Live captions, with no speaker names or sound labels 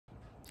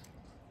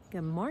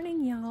Good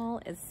morning,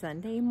 y'all. It's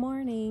Sunday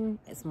morning.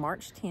 It's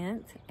March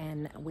 10th,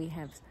 and we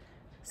have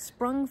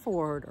sprung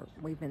forward, or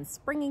we've been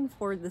springing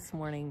forward this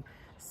morning.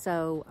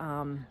 So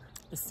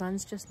the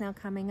sun's just now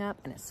coming up,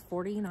 and it's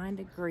 49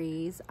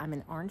 degrees. I'm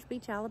in Orange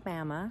Beach,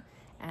 Alabama,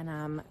 and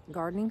I'm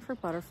gardening for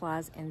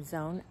butterflies in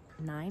Zone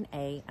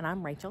 9A, and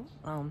I'm Rachel.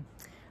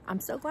 I'm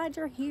so glad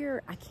you're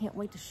here. I can't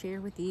wait to share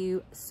with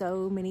you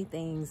so many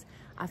things.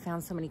 I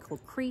found so many cool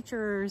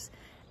creatures,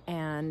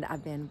 and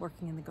I've been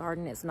working in the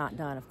garden. It's not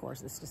done, of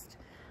course. It's just,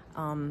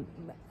 but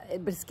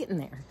it's getting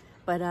there.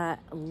 But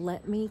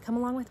let me come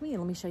along with me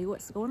and let me show you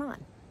what's going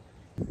on.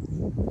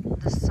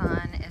 The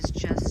sun is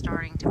just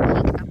starting to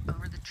peek up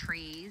over the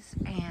trees,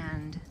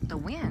 and the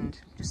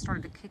wind just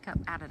started to kick up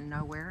out of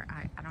nowhere.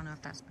 I don't know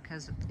if that's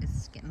because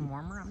it's getting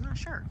warmer. I'm not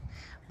sure.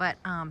 But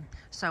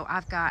so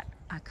I've got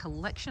a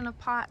collection of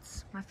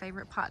pots, my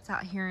favorite pots,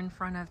 out here in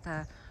front of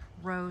the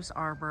rose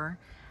arbor,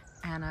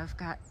 and I've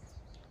got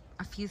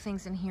a few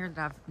things in here that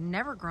I've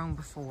never grown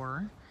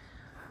before.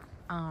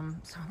 So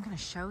I'm going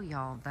to show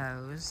y'all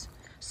those.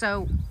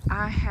 So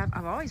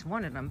I've always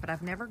wanted them, but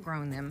I've never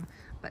grown them.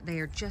 But they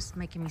are just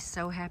making me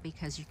so happy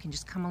because you can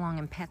just come along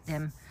and pet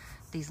them.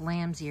 These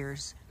lamb's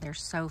ears, they're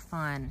so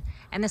fun.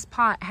 And this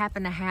pot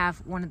happened to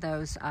have one of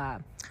those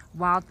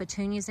wild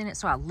petunias in it,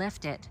 so I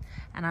left it.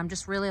 And I'm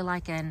just really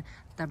liking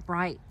the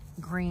bright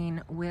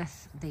green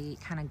with the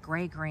kind of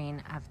gray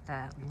green of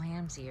the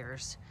lamb's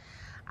ears.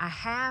 I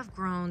have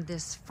grown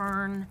this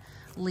fern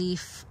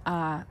leaf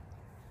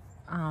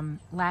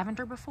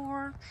lavender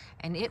before,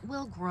 and it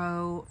will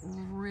grow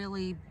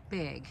really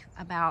big,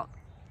 about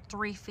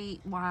 3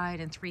 feet wide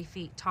and 3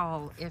 feet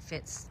tall if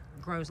it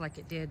grows like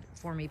it did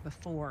for me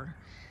before.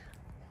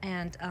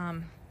 And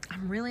I'm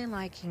really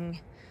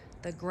liking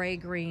the gray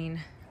green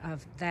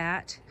of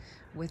that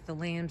with the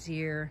lamb's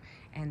ear,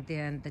 and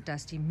then the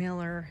Dusty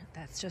Miller.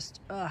 That's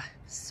just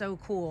so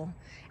cool.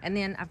 And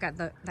then I've got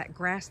that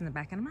grass in the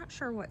back, and I'm not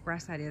sure what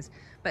grass that is,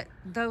 but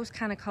those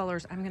kind of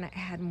colors, I'm gonna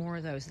add more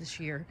of those this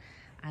year.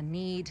 I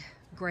need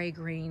gray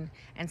green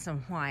and some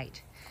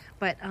white.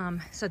 But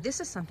so this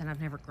is something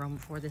I've never grown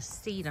before, this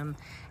sedum,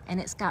 and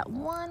it's got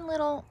one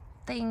little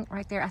thing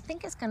right there. I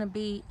think it's gonna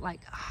be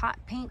like hot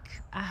pink.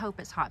 I hope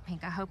it's hot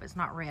pink. I hope it's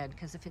not red,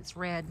 because if it's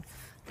red,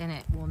 then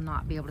it will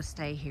not be able to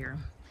stay here.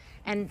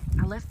 And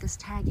I left this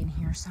tag in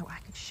here so I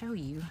could show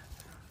you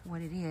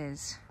what it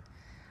is.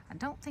 I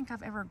don't think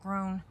I've ever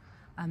grown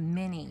a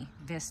mini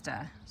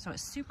Vista. So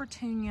it's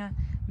Supertunia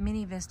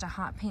Mini Vista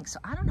Hot Pink. So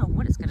I don't know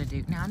what it's gonna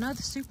do. Now I know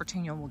the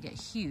Supertunia will get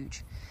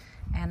huge,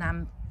 and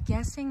I'm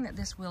guessing that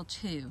this will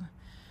too.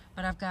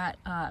 But I've got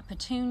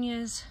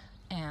petunias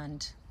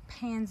and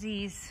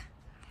pansies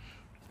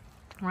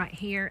right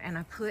here, and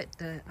I put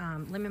the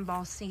lemon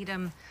ball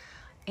sedum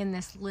in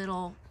this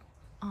little,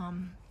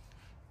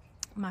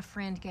 my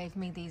friend gave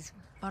me these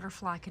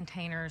butterfly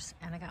containers,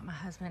 and I got my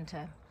husband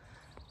to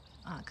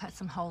cut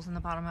some holes in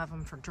the bottom of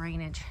them for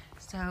drainage.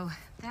 So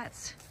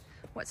that's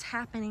what's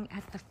happening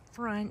at the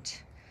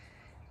front,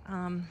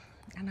 and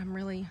I'm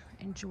really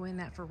enjoying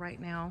that for right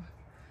now.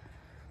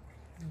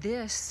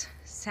 This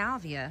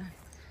salvia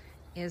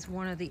is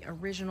one of the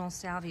original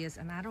salvias,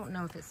 and I don't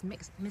know if it's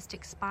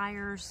Mystic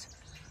Spires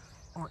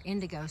or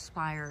Indigo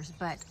Spires,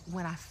 but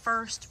when I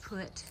first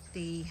put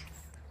the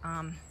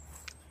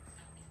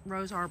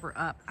rose arbor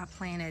up, I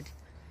planted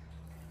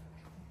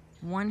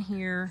one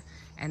here,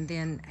 and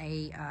then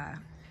a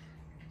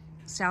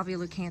Salvia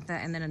leucantha,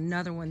 and then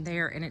another one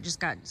there, and it just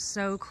got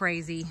so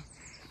crazy,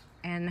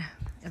 and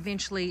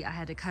eventually I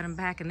had to cut them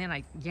back, and then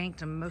I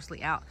yanked them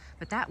mostly out.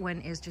 But that one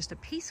is just a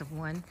piece of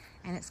one,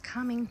 and it's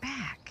coming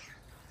back.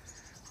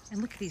 And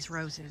look at these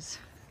roses,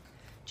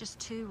 just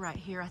two right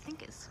here. I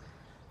think it's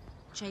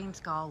James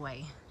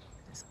Galway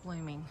that's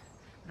blooming,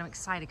 but I'm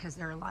excited because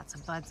there are lots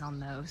of buds on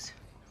those.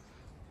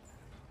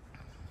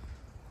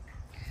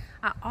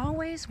 I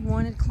always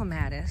wanted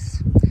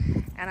clematis,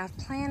 and I've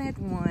planted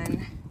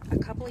one a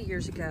couple of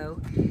years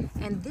ago,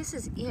 and this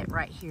is it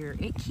right here.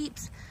 It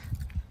keeps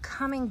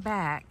coming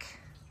back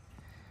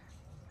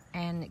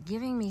and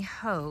giving me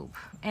hope,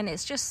 and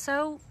it's just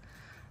so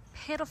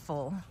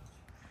pitiful,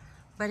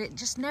 but it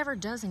just never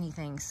does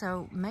anything.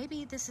 So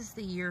maybe this is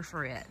the year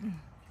for it.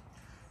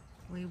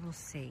 We will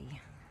see.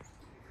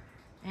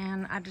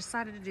 And I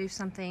decided to do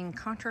something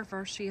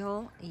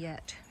controversial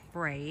yet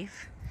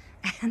brave.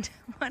 And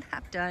what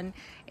I've done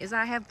is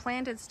I have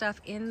planted stuff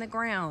in the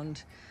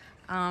ground.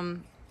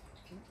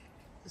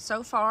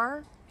 So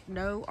far,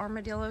 no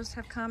armadillos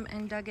have come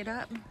and dug it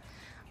up.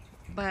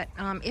 But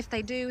if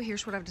they do,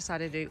 here's what I've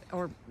decided to do.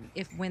 Or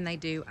when they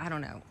do, I don't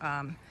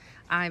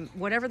know.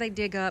 Whatever they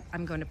dig up,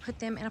 I'm going to put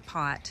them in a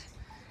pot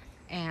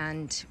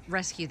and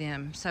rescue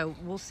them. So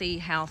we'll see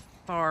how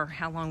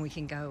long we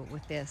can go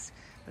with this.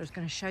 But I was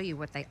going to show you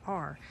what they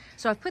are.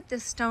 So I put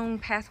this stone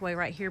pathway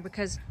right here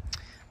because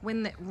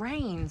when it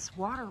rains,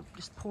 water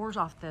just pours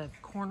off the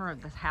corner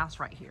of the house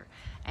right here,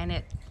 and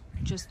it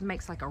just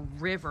makes like a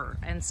river.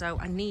 And so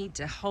I need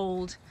to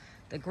hold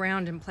the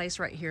ground in place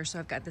right here. So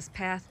I've got this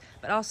path,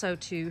 but also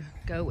to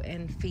go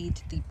and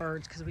feed the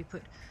birds, because we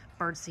put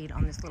bird seed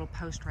on this little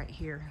post right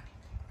here.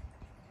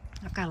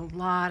 I've got a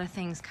lot of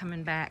things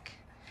coming back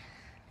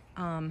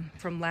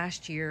from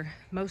last year,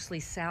 mostly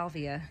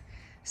salvia.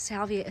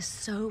 Salvia is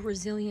so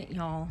resilient,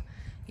 y'all.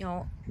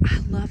 Y'all, I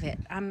love it.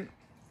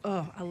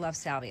 I love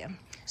salvia.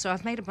 So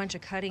I've made a bunch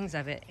of cuttings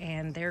of it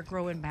and they're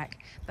growing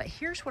back. But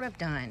here's what I've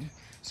done.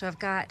 So I've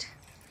got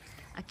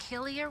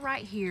Achillea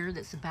right here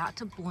that's about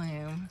to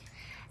bloom.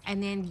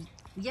 And then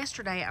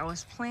yesterday I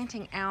was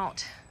planting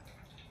out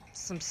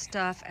some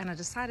stuff and I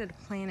decided to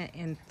plant it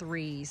in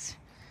threes.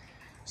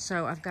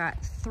 So I've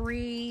got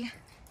 3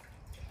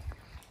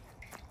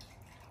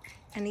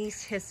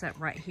 anise hyssop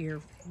right here.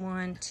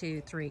 1,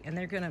 2, 3, and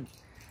they're gonna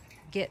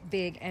get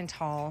big and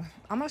tall.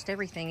 Almost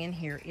everything in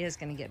here is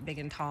gonna get big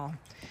and tall.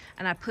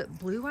 And I put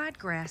blue-eyed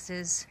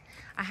grasses.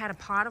 I had a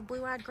pot of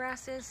blue-eyed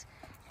grasses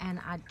and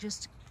I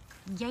just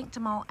yanked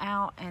them all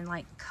out and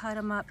like cut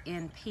them up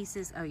in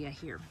pieces. Oh yeah,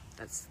 here,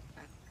 that's,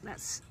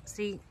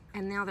 see,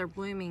 and now they're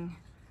blooming.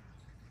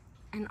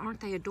 And aren't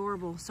they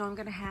adorable? So I'm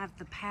gonna have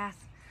the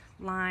path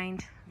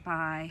lined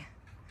by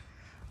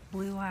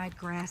blue-eyed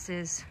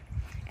grasses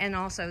and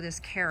also this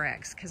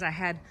Carex, because I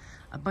had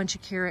a bunch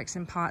of Carex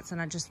in pots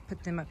and I just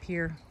put them up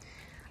here.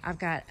 I've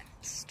got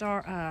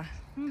I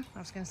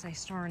was gonna say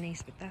star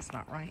anise, but that's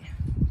not right.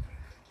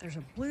 There's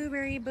a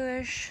blueberry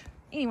bush.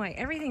 Anyway,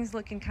 everything's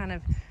looking kind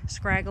of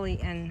scraggly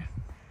and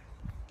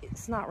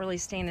it's not really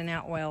standing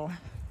out well.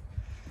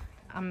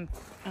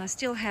 I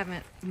still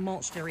haven't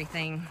mulched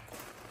everything,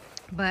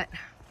 but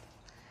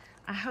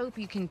I hope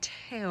you can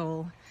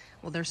tell.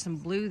 Well, there's some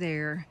blue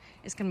there.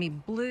 It's gonna be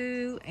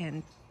blue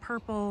and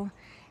purple,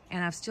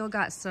 and I've still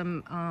got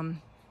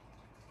some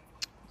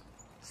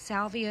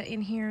salvia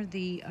in here,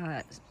 the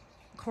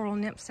coral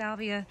nymph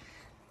salvia.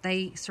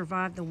 They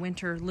survive the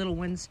winter, little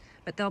ones,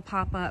 but they'll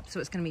pop up. So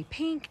it's gonna be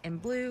pink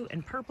and blue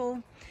and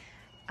purple.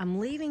 I'm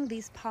leaving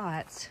these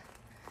pots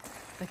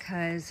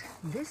because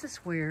this is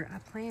where I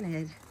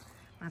planted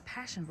my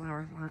passion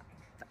flower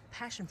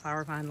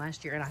vine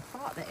last year, and I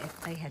thought that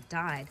they had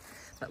died,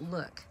 but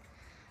look,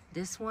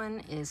 this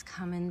one is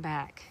coming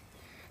back.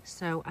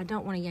 So I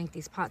don't want to yank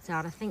these pots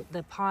out. I think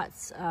the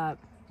pots,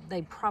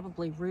 they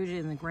probably rooted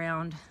in the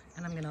ground,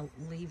 and I'm gonna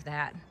leave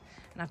that.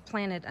 And I've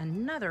planted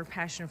another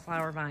passion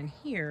flower vine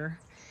here,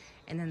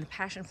 and then the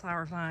passion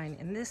flower vine,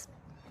 and this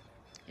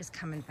is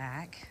coming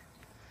back.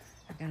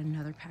 I've got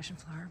another passion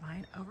flower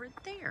vine over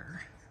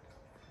there.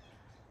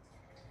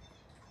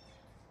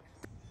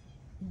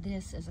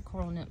 This is a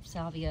coral nymph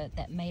salvia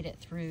that made it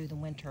through the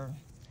winter.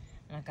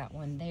 And I've got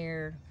one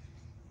there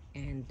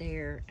and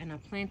there. And I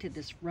planted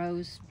this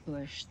rose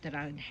bush that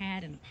I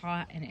had in a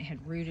pot and it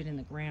had rooted in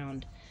the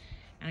ground.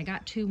 And I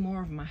got 2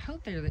 more of them. I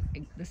hope they're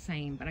the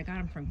same, but I got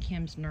them from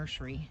Kim's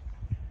Nursery.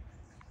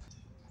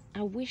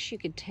 I wish you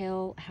could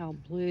tell how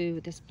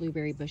blue this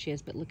blueberry bush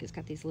is, but look, it's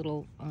got these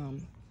little,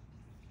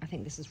 I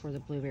think this is where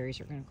the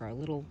blueberries are gonna grow,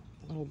 little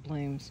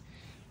blooms.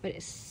 But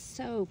it's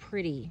so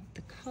pretty.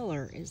 The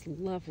color is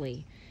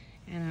lovely.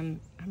 And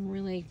I'm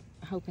really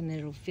hoping that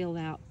it'll fill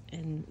out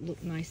and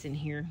look nice in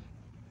here.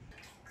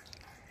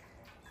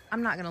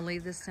 I'm not gonna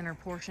leave this center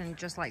portion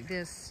just like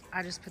this.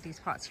 I just put these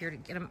pots here to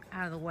get them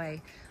out of the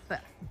way.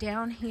 But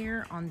down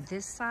here on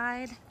this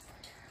side,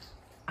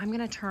 I'm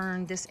gonna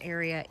turn this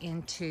area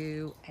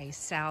into a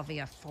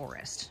salvia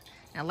forest.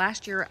 Now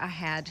last year I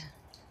had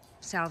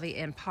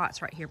salvia in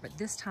pots right here, but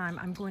this time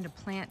I'm going to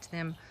plant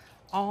them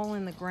all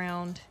in the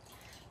ground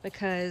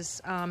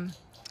because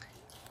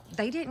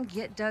they didn't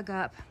get dug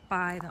up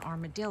by the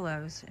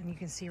armadillos. And you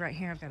can see right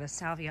here, I've got a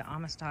Salvia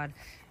Amistad.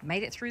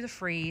 Made it through the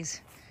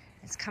freeze.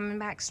 It's coming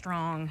back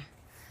strong.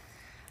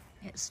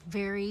 It's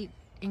very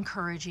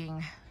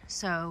encouraging.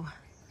 So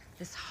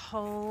this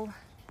whole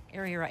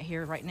area right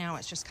here, right now,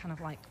 it's just kind of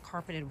like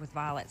carpeted with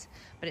violets,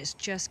 but it's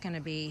just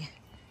gonna be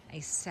a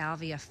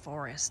salvia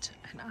forest.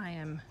 And I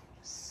am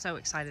so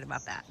excited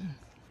about that.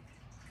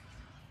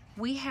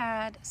 We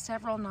had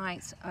several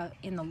nights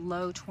in the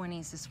low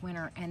 20s this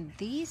winter, and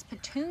these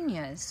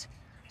petunias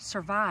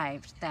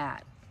survived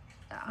that.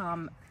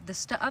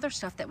 The other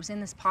stuff that was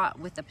in this pot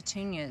with the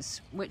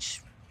petunias,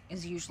 which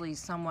is usually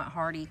somewhat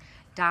hardy,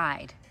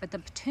 died, but the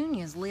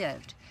petunias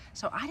lived.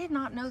 So I did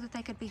not know that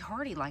they could be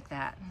hardy like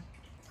that.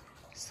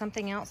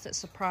 Something else that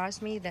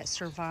surprised me that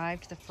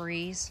survived the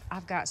freeze,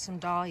 I've got some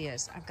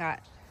dahlias. I've got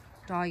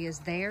dahlias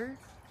there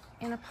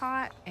in a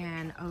pot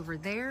and over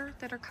there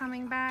that are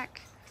coming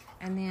back.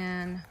 And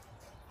then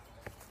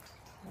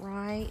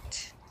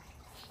right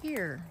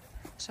here.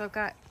 So I've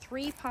got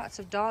 3 pots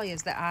of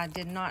dahlias that I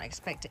did not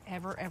expect to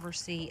ever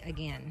see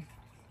again.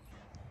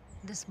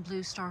 This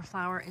blue star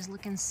flower is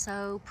looking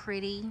so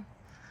pretty.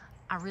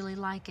 I really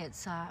like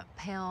its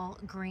pale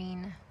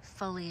green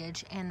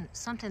foliage. And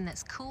something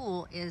that's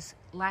cool is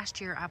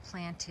last year I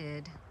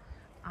planted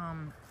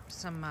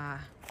some,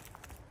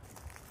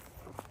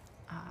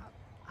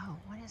 oh,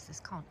 what is this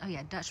called? Oh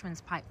yeah,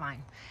 Dutchman's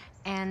Pipevine.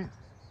 And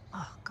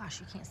oh gosh,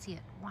 you can't see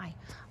it. Why?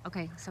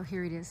 Okay, so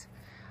here it is.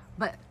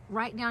 But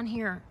right down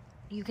here,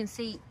 you can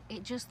see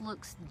it just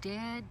looks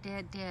dead.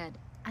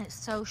 And it's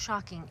so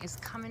shocking. It's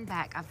coming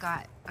back. I've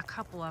got a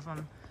couple of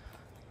them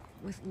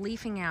with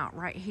leafing out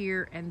right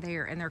here and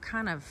there, and they're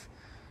kind of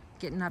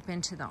getting up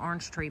into the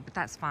orange tree, but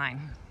that's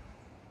fine.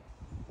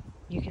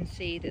 You can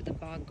see that the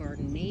bog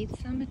garden needs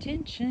some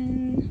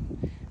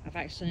attention. I've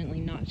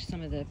accidentally knocked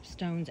some of the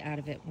stones out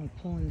of it when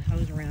pulling the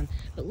hose around.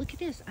 But look at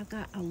this, I've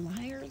got a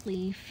lyre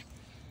leaf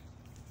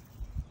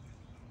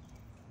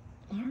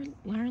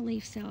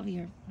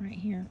salvia right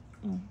here.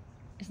 Oh,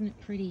 isn't it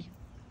pretty?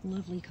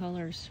 Lovely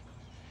colors.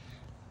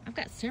 I've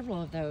got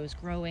several of those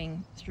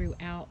growing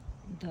throughout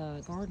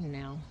the garden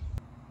now.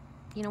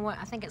 You know what?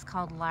 I think it's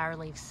called lyre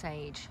leaf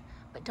sage.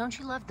 But don't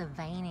you love the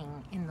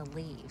veining in the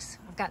leaves?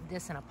 I've got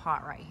this in a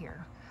pot right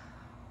here.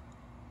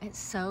 It's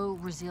so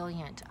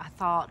resilient. I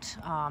thought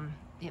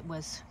it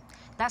was.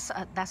 That's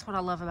what I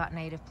love about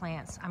native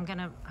plants. I'm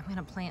gonna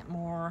plant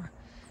more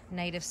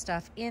native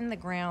stuff in the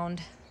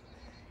ground.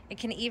 It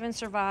can even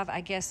survive, I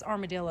guess,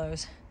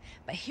 armadillos.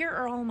 But here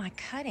are all my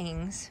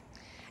cuttings.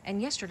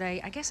 And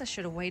yesterday, I guess I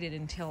should have waited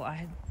until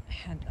I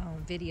had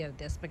videoed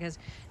this, because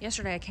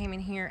yesterday I came in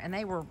here and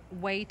they were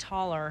way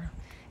taller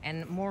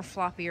and more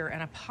floppier,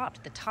 and I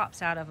popped the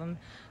tops out of them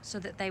so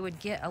that they would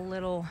get a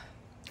little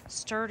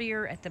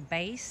sturdier at the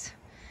base.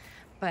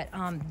 But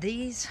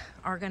these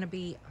are going to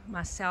be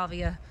my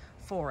salvia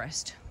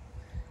forest.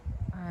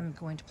 I'm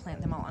going to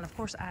plant them all. And of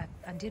course, I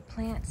did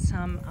plant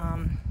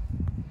some,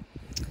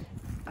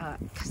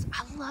 because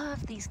I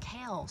love these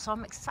kale. So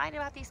I'm excited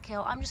about these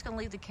kale. I'm just going to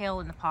leave the kale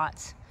in the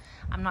pots.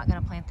 I'm not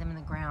going to plant them in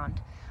the ground.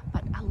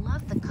 But I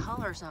love the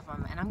colors of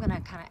them, and I'm going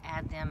to kind of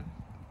add them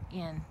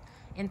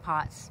in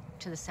pots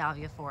to the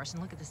salvia forest.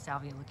 And look at the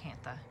salvia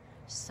leucantha.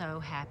 So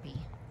happy.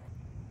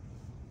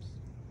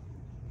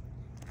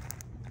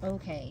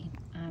 Okay,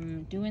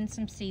 I'm doing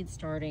some seed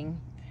starting,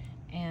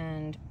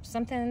 and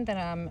something that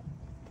I'm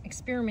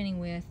experimenting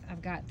with,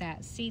 I've got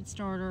that seed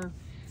starter,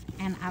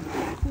 and I've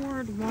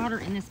poured water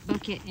in this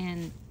bucket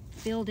and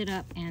filled it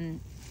up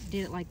and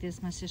did it like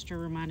this. My sister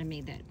reminded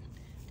me that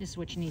this is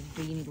what you need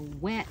to do. You need to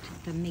wet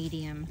the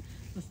medium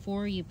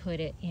before you put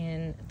it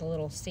in the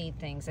little seed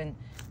things. And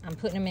I'm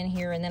putting them in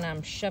here, and then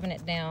I'm shoving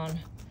it down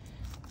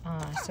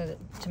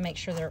to make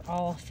sure they're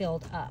all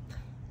filled up.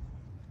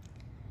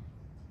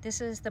 This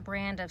is the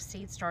brand of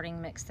seed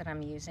starting mix that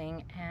I'm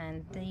using,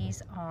 and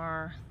these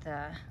are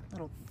the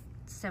little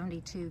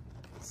 72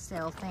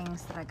 cell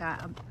things that I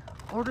got.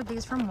 I ordered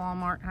these from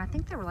Walmart, and I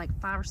think they were like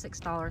 $5 or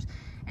 $6.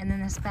 And then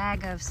this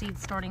bag of seed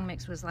starting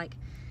mix was like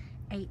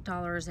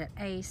 $8 at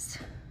Ace.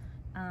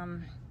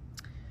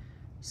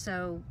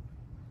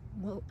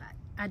 Well,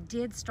 I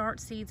did start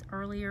seeds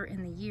earlier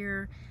in the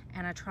year,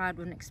 and I tried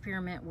an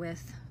experiment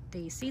with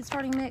the seed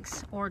starting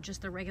mix or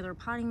just the regular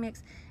potting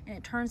mix, and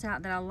it turns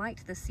out that I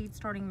liked the seed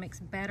starting mix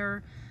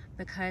better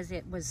because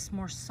it was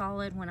more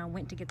solid when I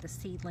went to get the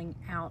seedling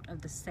out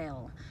of the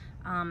cell.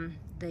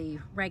 The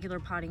regular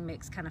potting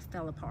mix kind of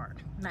fell apart,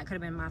 and that could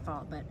have been my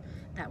fault, but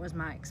that was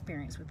my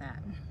experience with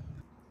that.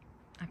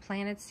 I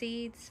planted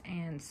seeds,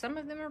 and some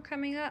of them are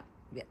coming up.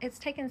 It's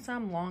taken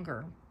some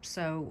longer,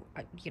 so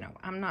you know,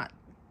 I'm not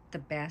the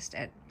best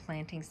at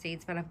planting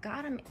seeds, but I've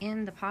got them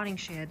in the potting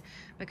shed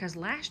because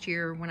last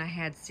year when I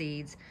had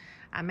seeds,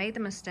 I made the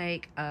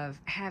mistake of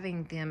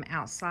having them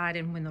outside,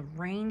 and when the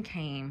rain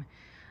came,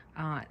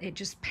 it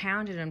just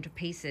pounded them to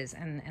pieces,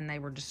 and they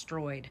were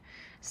destroyed.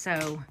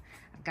 So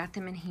I've got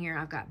them in here.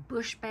 I've got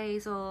bush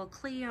basil,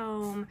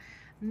 cleome,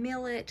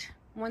 millet.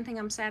 One thing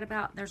I'm sad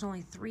about, there's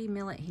only 3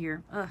 millet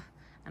here. Ugh,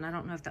 and I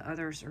don't know if the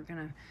others are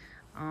gonna,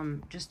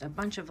 just a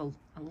bunch of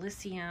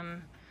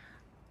alyssium.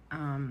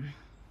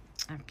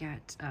 I've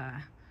got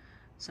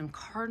some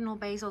cardinal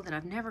basil that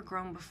I've never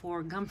grown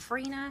before.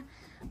 Gomphrena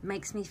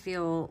makes me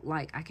feel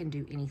like I can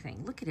do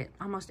anything. Look at it,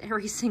 almost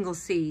every single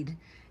seed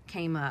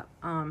came up.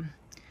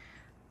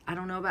 I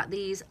don't know about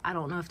these. I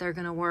don't know if they're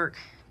gonna work,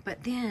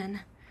 but then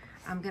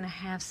I'm gonna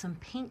have some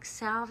pink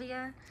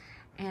salvia,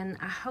 and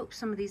I hope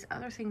some of these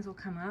other things will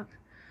come up.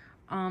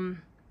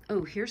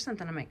 Oh, here's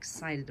something I'm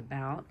excited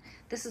about.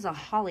 This is a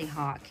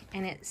hollyhock,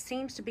 and it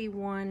seems to be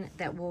one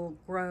that will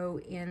grow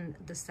in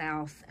the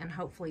south and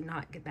hopefully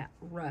not get that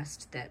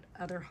rust that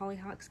other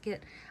hollyhocks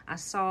get. I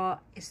saw,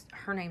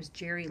 her name's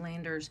Jerry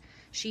Landers.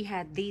 She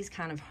had these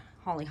kind of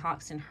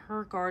hollyhocks in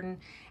her garden,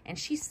 and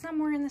she's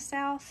somewhere in the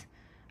south.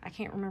 I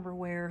can't remember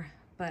where,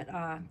 but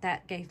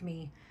that gave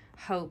me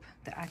hope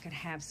that I could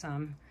have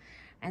some.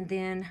 And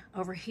then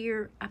over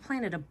here, I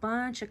planted a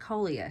bunch of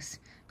coleus.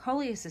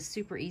 Coleus is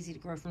super easy to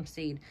grow from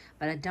seed,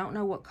 but I don't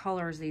know what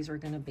colors these are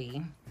gonna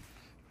be.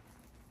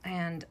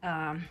 And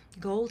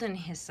golden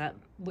hyssop,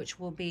 which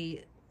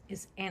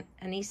is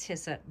anise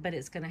hyssop, but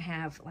it's gonna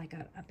have like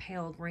a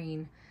pale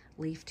green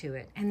leaf to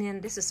it. And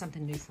then this is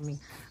something new for me,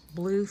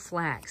 blue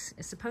flax.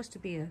 It's supposed to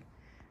be a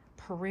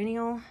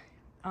perennial.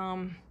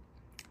 I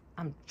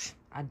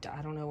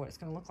don't know what it's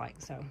gonna look like,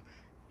 so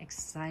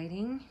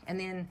exciting. And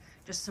then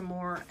just some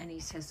more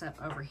anise hyssop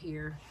over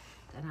here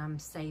that I'm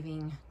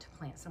saving to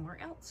plant somewhere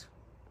else.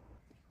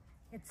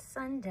 It's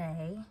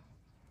Sunday,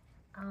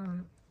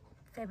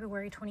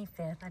 February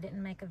 25th. I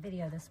didn't make a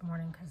video this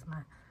morning because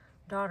my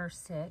daughter's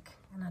sick,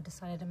 and I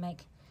decided to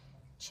make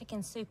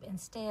chicken soup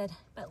instead.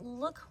 But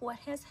look what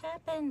has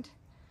happened.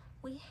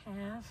 We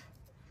have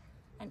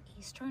an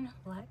eastern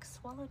black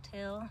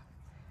swallowtail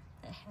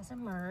that has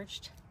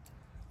emerged.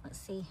 Let's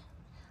see.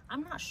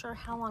 I'm not sure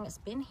how long it's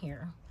been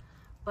here,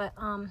 but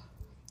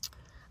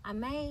I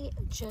may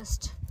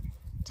just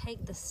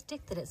take the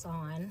stick that it's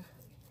on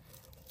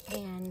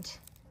and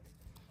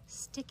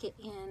stick it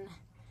in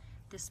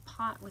this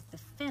pot with the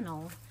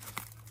fennel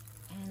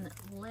and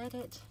let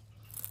it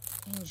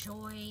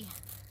enjoy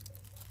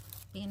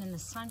being in the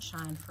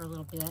sunshine for a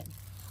little bit.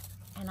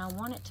 And I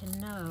want it to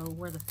know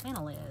where the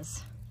fennel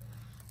is,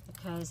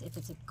 because if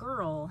it's a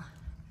girl,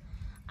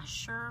 I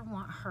sure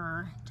want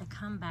her to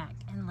come back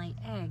and lay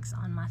eggs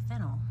on my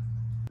fennel.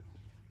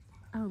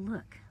 Oh,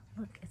 look,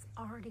 it's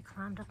already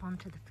climbed up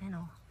onto the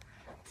fennel.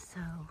 So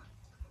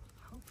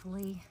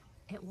hopefully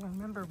it will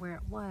remember where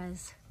it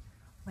was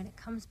when it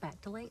comes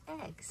back to lay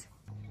eggs.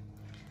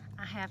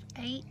 I have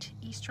 8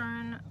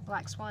 eastern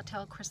black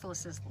swallowtail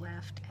chrysalises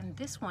left, and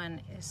this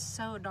one is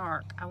so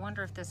dark. I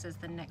wonder if this is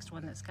the next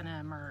one that's gonna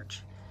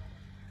emerge.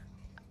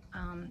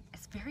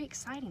 It's very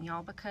exciting,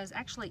 y'all, because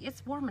actually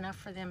it's warm enough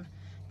for them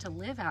to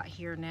live out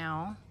here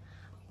now.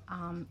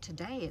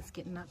 Today it's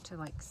getting up to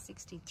like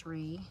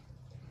 63,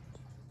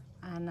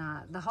 and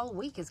the whole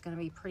week is gonna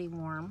be pretty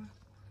warm.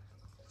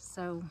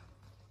 So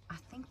I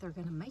think they're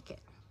gonna make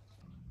it.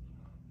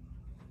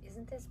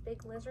 Isn't this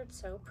big lizard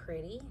so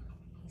pretty?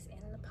 He's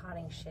in the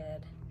potting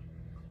shed.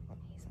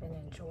 He's been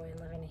enjoying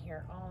living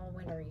here all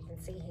winter. You can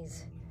see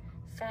he's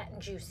fat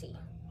and juicy.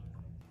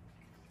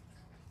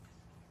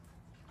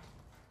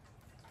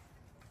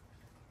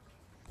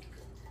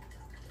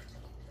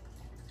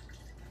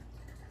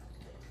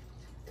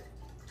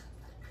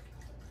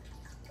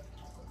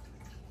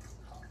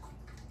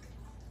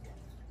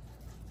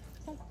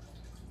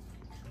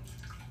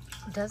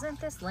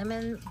 Doesn't this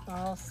lemon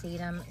ball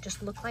sedum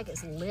just look like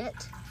it's lit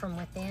from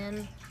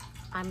within?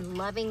 I'm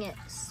loving it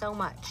so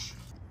much.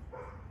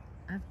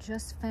 I've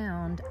just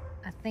found,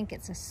 I think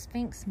it's a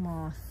sphinx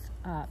moth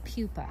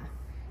pupa.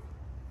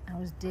 I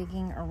was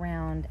digging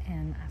around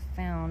and I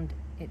found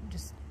it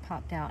just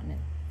popped out, and it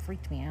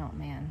freaked me out,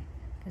 man,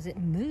 because it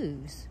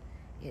moves.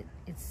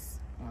 It's,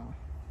 well,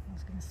 I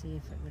was gonna see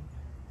if it would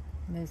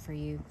move for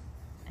you,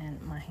 and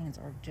my hands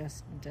are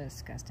just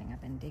disgusting.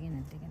 I've been digging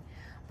and digging.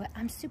 But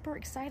I'm super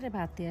excited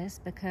about this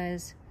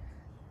because,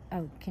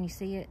 oh, can you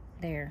see it?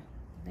 There,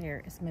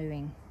 it's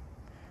moving.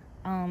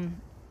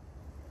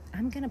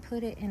 I'm gonna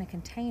put it in a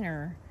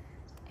container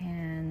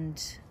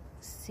and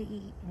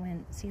see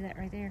that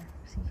right there?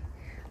 See?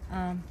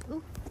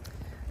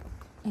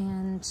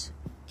 And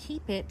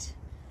keep it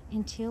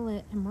until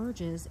it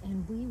emerges,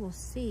 and we will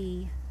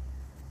see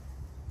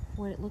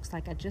what it looks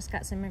like. I just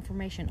got some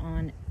information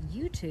on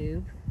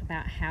YouTube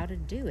about how to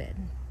do it.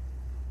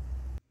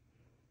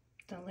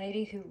 The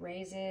lady who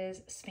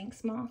raises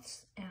sphinx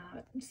moths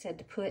said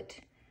to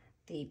put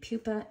the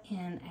pupa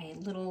in a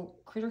little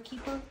critter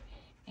keeper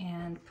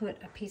and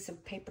put a piece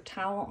of paper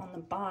towel on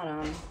the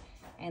bottom,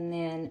 and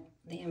then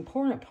the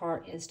important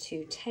part is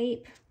to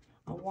tape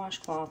a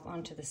washcloth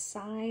onto the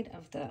side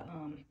of the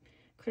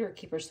critter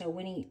keeper, so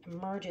when he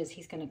emerges,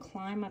 he's going to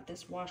climb up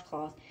this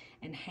washcloth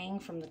and hang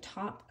from the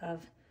top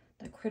of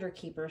the critter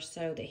keeper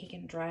so that he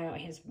can dry out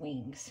his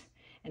wings,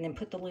 and then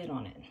put the lid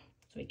on it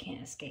so he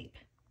can't escape.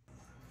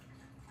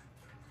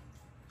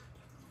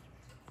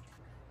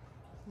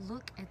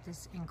 Look at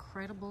this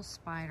incredible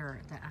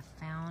spider that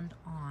I found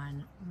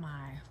on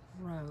my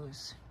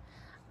rose.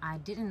 I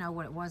didn't know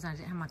what it was, and I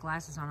didn't have my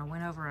glasses on. I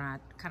went over and I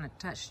kind of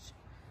touched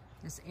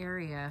this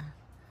area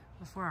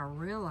before I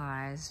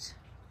realized.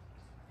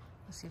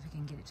 Let's see if I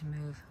can get it to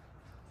move.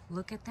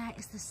 Look at that,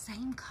 it's the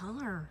same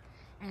color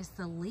as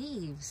the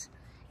leaves.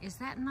 Is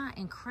that not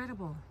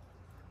incredible?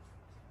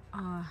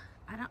 I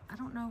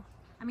don't know.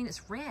 I mean,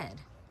 it's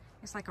red.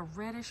 It's like a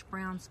reddish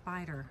brown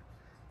spider.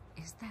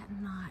 Is that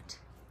not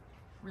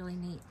really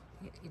neat?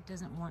 It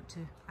doesn't want to.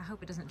 I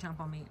hope it doesn't jump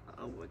on me.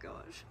 Oh my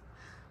gosh.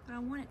 But I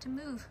want it to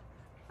move.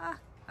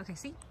 Okay,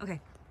 see? Okay.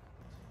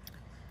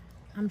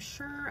 I'm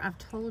sure I've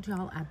told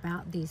y'all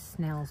about these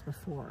snails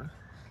before.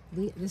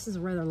 This is a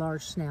rather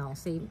large snail.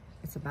 See,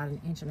 it's about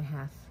 1.5 inches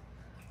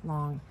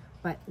long.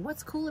 But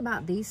what's cool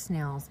about these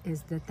snails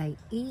is that they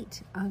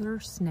eat other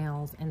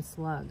snails and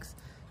slugs.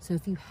 So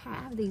if you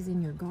have these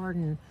in your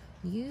garden,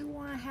 you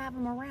want to have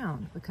them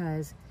around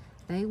because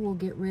they will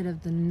get rid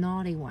of the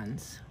naughty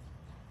ones.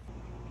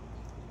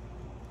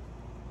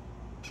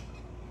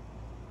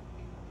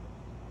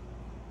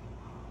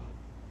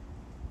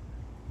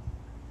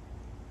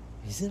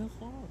 Is it a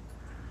hawk?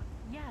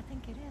 Yeah, I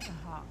think it is a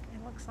hawk.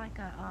 It looks like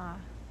a,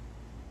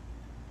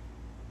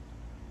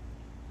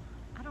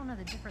 I don't know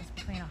the difference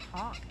between a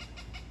hawk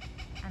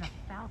and a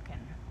falcon.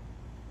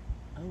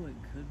 Oh, it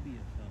could be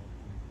a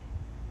falcon.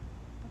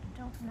 But I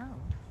don't know.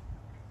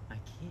 I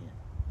can't.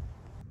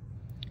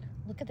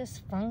 Look at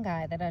this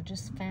fungi that I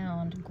just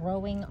found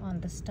growing on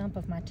the stump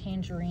of my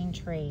tangerine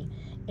tree.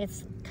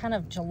 It's kind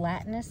of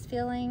gelatinous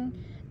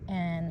feeling,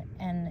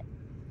 and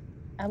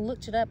I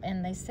looked it up,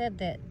 and they said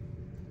that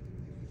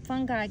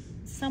fungi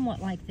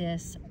somewhat like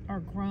this are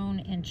grown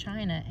in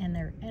China and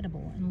they're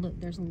edible. And look,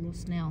 there's a little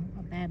snail,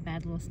 a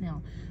bad little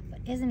snail. But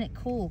isn't it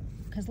cool?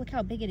 Because look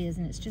how big it is,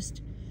 and it's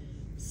just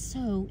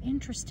so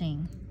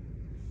interesting.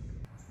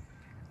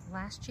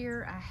 Last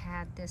year I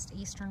had this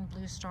Eastern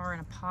Blue Star in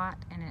a pot,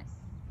 and it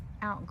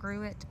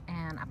outgrew it,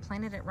 and I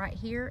planted it right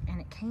here and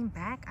it came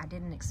back. I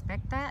didn't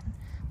expect that,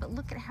 but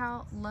look at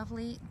how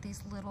lovely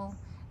these little,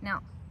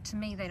 now to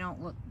me they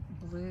don't look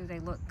blue, they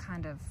look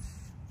kind of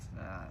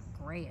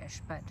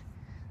grayish, but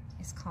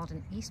it's called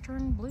an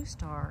Eastern Blue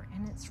Star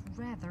and it's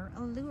rather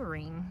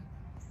alluring.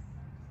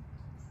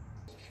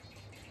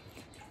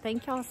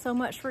 Thank y'all so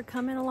much for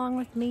coming along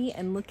with me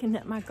and looking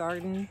at my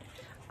garden.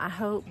 I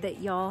hope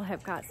that y'all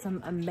have got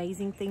some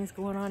amazing things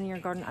going on in your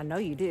garden. I know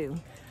you do,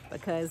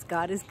 because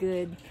God is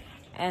good.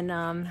 And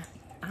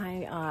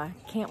I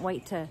can't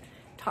wait to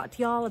talk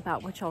to y'all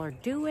about what y'all are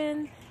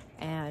doing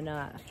and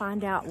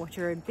find out what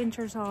your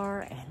adventures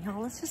are. And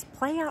y'all, let's just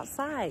play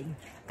outside.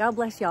 God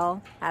bless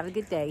y'all. Have a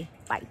good day.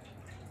 Bye.